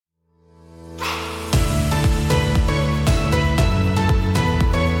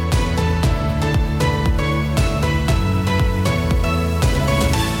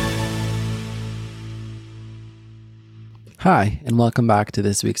Hi, and welcome back to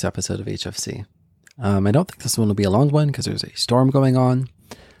this week's episode of HFC. I don't think this one will be a long one because there's a storm going on,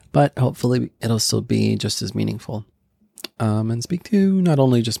 but hopefully it'll still be just as meaningful. And speak to not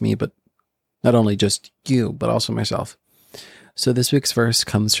only just me, but not only just you, but also myself. So this week's verse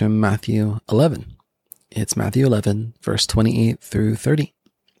comes from Matthew 11. It's Matthew 11, verse 28 through 30.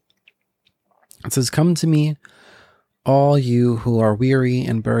 It says, "Come to me, all you who are weary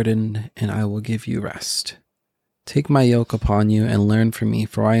and burdened, and I will give you rest. Take my yoke upon you and learn from me,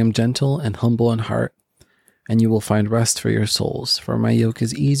 for I am gentle and humble in heart, and you will find rest for your souls. For my yoke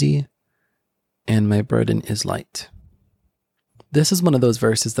is easy and my burden is light." This is one of those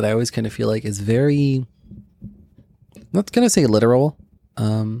verses that I always kind of feel like is very, I'm not going to say literal,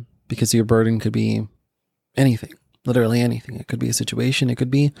 because your burden could be anything, literally anything. It could be a situation. It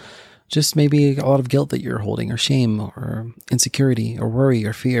could be just maybe a lot of guilt that you're holding, or shame, or insecurity, or worry,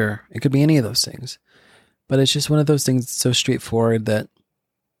 or fear. It could be any of those things. But it's just one of those things that's so straightforward that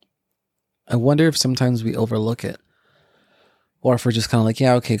I wonder if sometimes we overlook it. Or if we're just kind of like,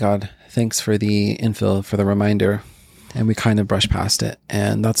 yeah, okay, God, thanks for the info, for the reminder. And we kind of brush past it.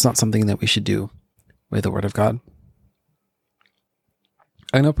 And that's not something that we should do with the Word of God.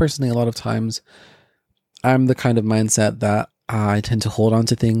 I know personally a lot of times I'm the kind of mindset that I tend to hold on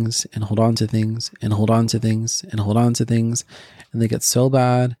to things and hold on to things and hold on to things and hold on to things. And they get so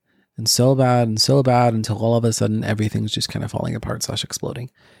bad and so bad and so bad until all of a sudden everything's just kind of falling apart /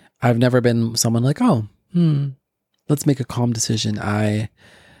 exploding. I've never been someone like, let's make a calm decision. I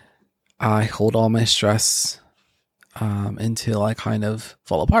hold all my stress until I kind of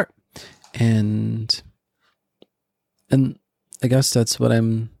fall apart. And I guess that's what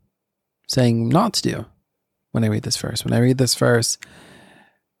I'm saying not to do when I read this verse. When I read this verse,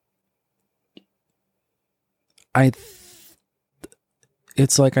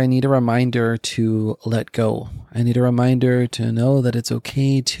 it's like I need a reminder to let go. I need a reminder to know that it's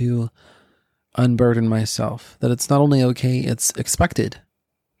okay to unburden myself. That it's not only okay, it's expected.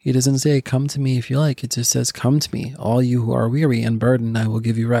 He doesn't say, "Come to me if you like." It just says, "Come to me, all you who are weary and burdened, I will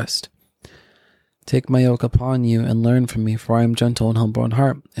give you rest. Take my yoke upon you and learn from me, for I am gentle and humble in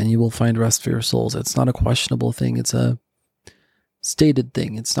heart, and you will find rest for your souls." It's not a questionable thing. It's a stated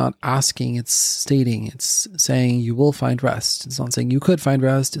thing. It's not asking, it's stating. It's saying you will find rest. It's not saying you could find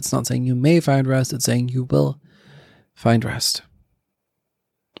rest. It's not saying you may find rest. It's saying you will find rest.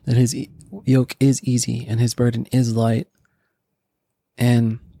 And his yoke is easy and his burden is light.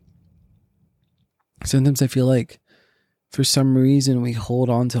 And sometimes I feel like for some reason we hold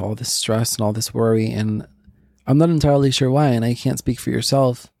on to all this stress and all this worry, and I'm not entirely sure why, and I can't speak for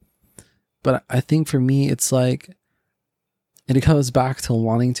yourself, but I think for me it's like it goes back to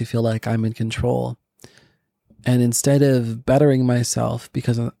wanting to feel like I'm in control. And instead of bettering myself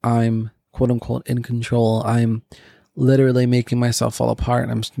because I'm quote unquote in control, I'm literally making myself fall apart.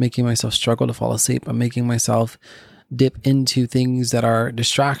 I'm making myself struggle to fall asleep. I'm making myself dip into things that are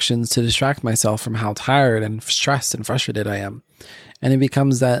distractions to distract myself from how tired and stressed and frustrated I am. And it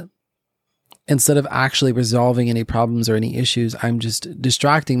becomes that instead of actually resolving any problems or any issues, I'm just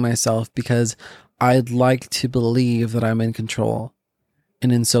distracting myself because I'd like to believe that I'm in control.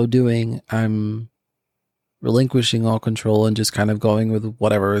 And in so doing, I'm relinquishing all control and just kind of going with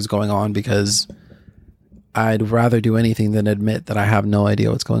whatever is going on because I'd rather do anything than admit that I have no idea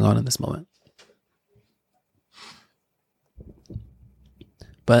what's going on in this moment.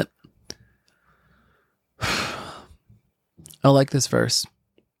 But I like this verse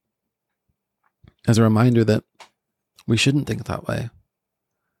as a reminder that we shouldn't think that way.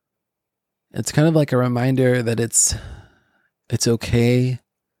 It's kind of like a reminder that it's okay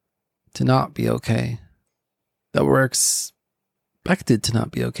to not be okay, that we're expected to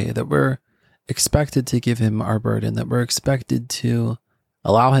not be okay, that we're expected to give him our burden, that we're expected to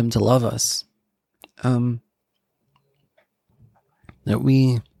allow him to love us, that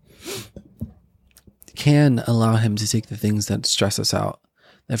we can allow him to take the things that stress us out,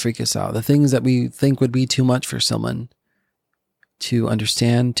 that freak us out, the things that we think would be too much for someone to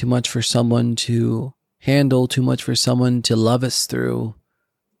understand, too much for someone to handle, too much for someone to love us through,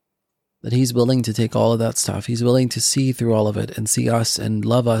 that he's willing to take all of that stuff. He's willing to see through all of it and see us and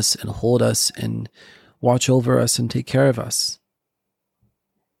love us and hold us and watch over us and take care of us.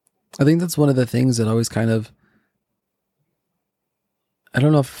 I think that's one of the things that always kind of, I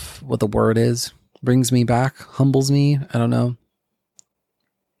don't know what the word is, brings me back, humbles me. I don't know.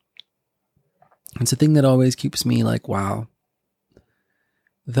 It's a thing that always keeps me like, wow,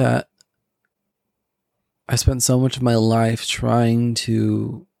 that I spent so much of my life trying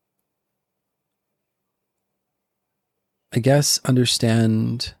to, I guess,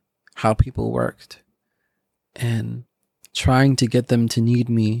 understand how people worked. And trying to get them to need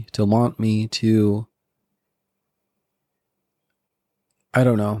me, to want me, to, I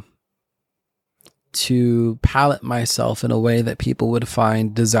don't know, to palette myself in a way that people would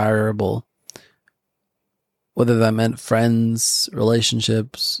find desirable, whether that meant friends,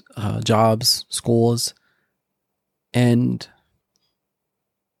 relationships, jobs, schools, and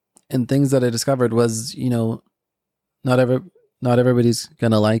things that I discovered was, not everybody's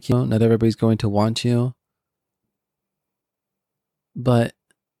gonna like you, not everybody's going to want you, but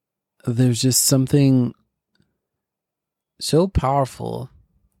there's just something so powerful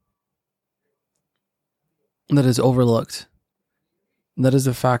that is overlooked. That is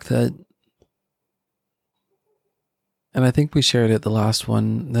the fact that, and I think we shared it the last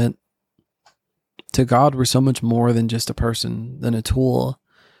one, that to God we're so much more than just a person, than a tool,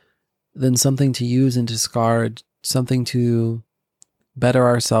 than something to use and discard, something to better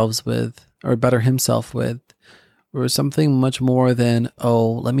ourselves with, or better himself with, or something much more than,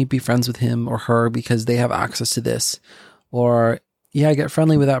 oh, let me be friends with him or her because they have access to this, or yeah, get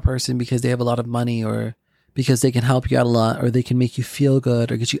friendly with that person because they have a lot of money, or because they can help you out a lot, or they can make you feel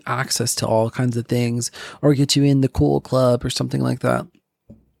good, or get you access to all kinds of things, or get you in the cool club or something like that.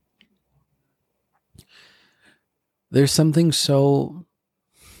 There's something so,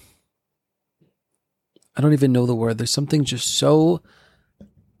 I don't even know the word. There's something just so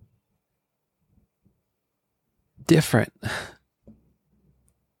different.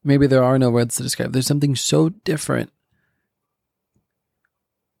 Maybe there are no words to describe. There's something so different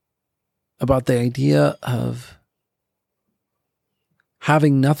about the idea of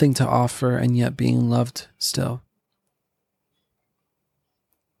having nothing to offer and yet being loved still.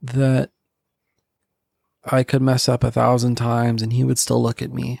 That I could mess up 1,000 times and he would still look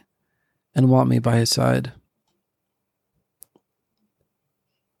at me and want me by his side.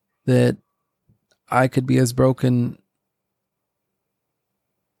 That I could be as broken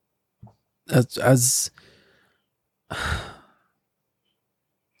as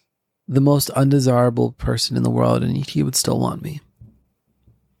the most undesirable person in the world, and he would still want me.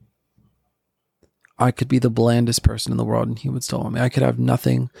 I could be the blandest person in the world and he would still want me. I could have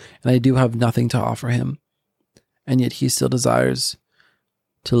nothing, and I do have nothing to offer him, and yet he still desires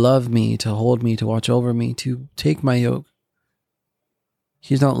to love me, to hold me, to watch over me, to take my yoke.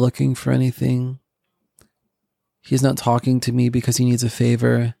 He's not looking for anything. He's not talking to me because he needs a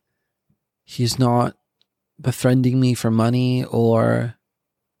favor. He's not befriending me for money or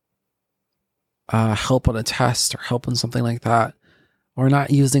help on a test or help on something like that. Or not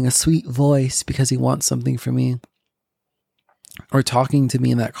using a sweet voice because he wants something from me. Or talking to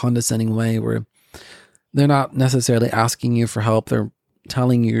me in that condescending way where they're not necessarily asking you for help. They're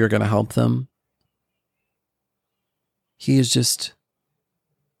telling you you're going to help them. He is just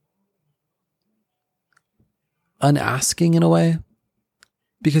unasking in a way,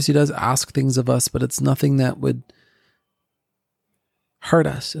 because he does ask things of us, but it's nothing that would hurt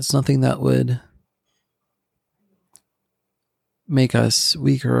us. It's nothing that would make us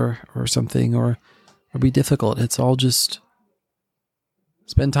weaker or something, or be difficult. It's all just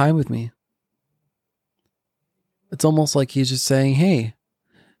spend time with me. It's almost like he's just saying, hey,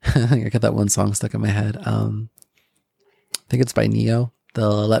 I got that one song stuck in my head. I think it's by Neo, the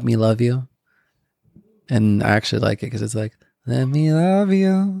Let Me Love You. And I actually like it because it's like, let me love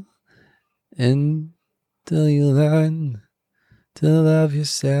you until you learn to love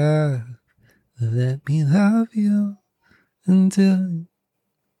yourself. Let me love you until...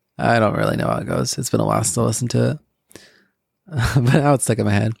 I don't really know how it goes. It's been a while since I listened to it. But now it's stuck in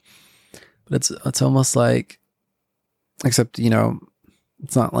my head. But it's almost like, except,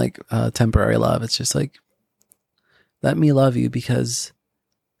 it's not like temporary love. It's just like, let me love you because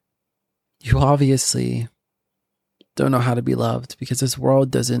you obviously don't know how to be loved, because this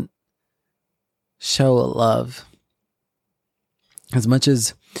world doesn't show love. As much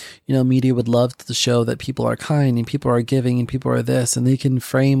as, media would love to show that people are kind and people are giving and people are this, and they can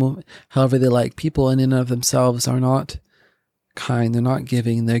frame however they like. People in and of themselves are not kind. They're not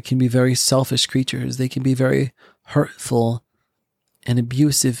giving. They can be very selfish creatures. They can be very hurtful and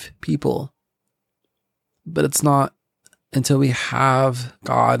abusive people. But it's not until we have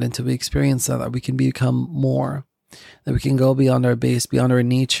God, until we experience that we can become more, that we can go beyond our base, beyond our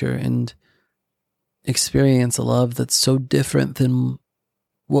nature, and experience a love that's so different than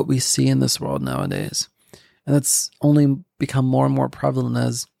what we see in this world nowadays. And that's only become more and more prevalent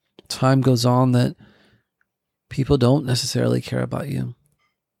as time goes on, that people don't necessarily care about you.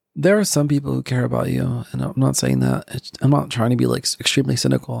 There are some people who care about you, and I'm not saying that. I'm not trying to be like extremely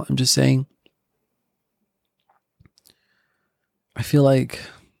cynical. I'm just saying, I feel like,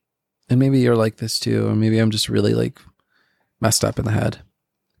 and maybe you're like this too, or maybe I'm just really like messed up in the head.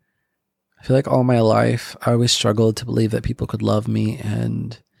 I feel like all my life, I always struggled to believe that people could love me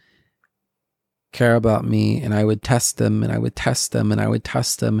and care about me, and I would test them, and I would test them, and I would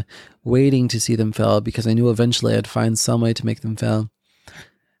test them, waiting to see them fail, because I knew eventually I'd find some way to make them fail.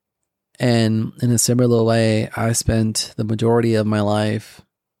 And in a similar way, I spent the majority of my life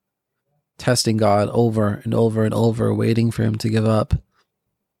testing God over and over and over, waiting for him to give up.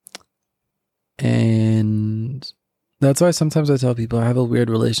 And that's why sometimes I tell people I have a weird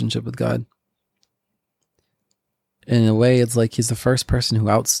relationship with God. In a way, it's like he's the first person who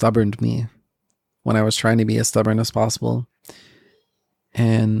out-stubborned me when I was trying to be as stubborn as possible.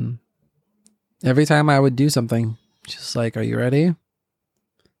 And every time I would do something, just like, are you ready?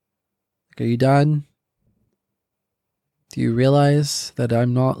 Like, are you done? Do you realize that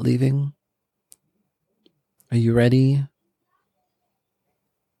I'm not leaving? Are you ready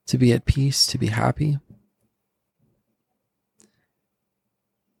to be at peace, to be happy?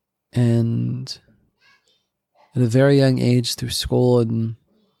 And at a very young age, through school and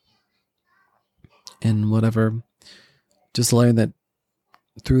whatever, just learned that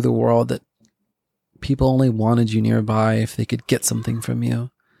through the world that people only wanted you nearby if they could get something from you.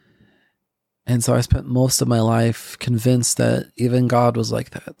 And so I spent most of my life convinced that even God was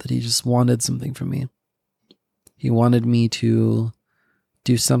like that he just wanted something from me. He wanted me to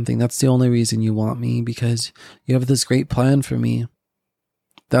do something. That's the only reason you want me, because you have this great plan for me.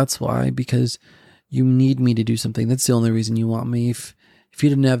 That's why, because you need me to do something. That's the only reason you want me. If you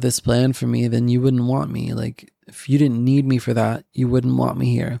didn't have this plan for me, then you wouldn't want me. Like, if you didn't need me for that, you wouldn't want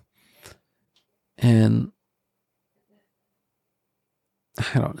me here. And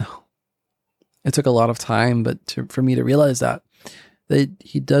I don't know. It took a lot of time, but for me to realize that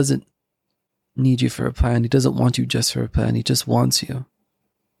he doesn't need you for a plan. He doesn't want you just for a plan. He just wants you.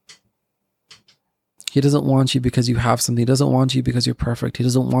 He doesn't want you because you have something. He doesn't want you because you're perfect. He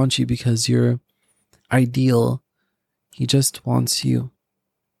doesn't want you because you're ideal. He just wants you.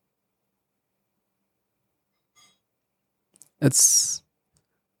 It's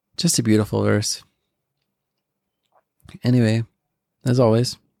just a beautiful verse. Anyway, as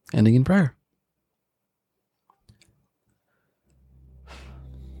always, ending in prayer.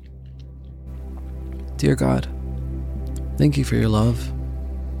 Dear God, thank you for your love.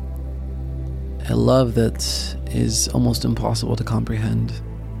 A love that is almost impossible to comprehend.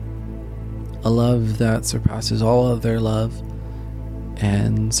 A love that surpasses all other love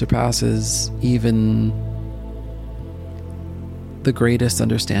and surpasses even the greatest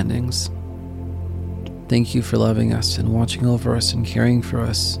understandings. Thank you for loving us and watching over us and caring for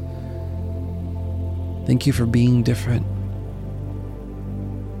us. Thank you for being different.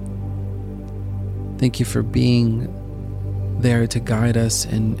 Thank you for being there to guide us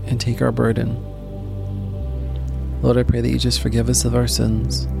and take our burden. Lord, I pray that you just forgive us of our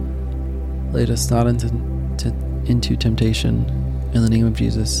sins. Lead us not into temptation. In the name of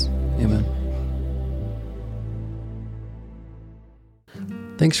Jesus, amen.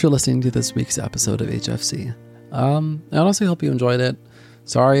 Thanks for listening to this week's episode of HFC. I honestly hope you enjoyed it.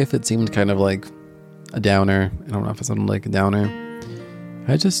 Sorry if it seemed kind of like a downer. I don't know if it sounded like a downer.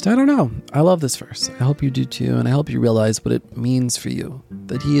 I don't know. I love this verse. I hope you do too, and I hope you realize what it means for you,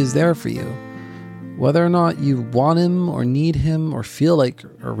 that he is there for you. Whether or not you want him or need him or feel like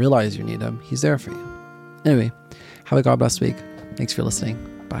or realize you need him, he's there for you. Anyway, have a God bless week. Thanks for listening.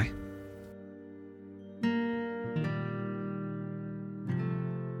 Bye.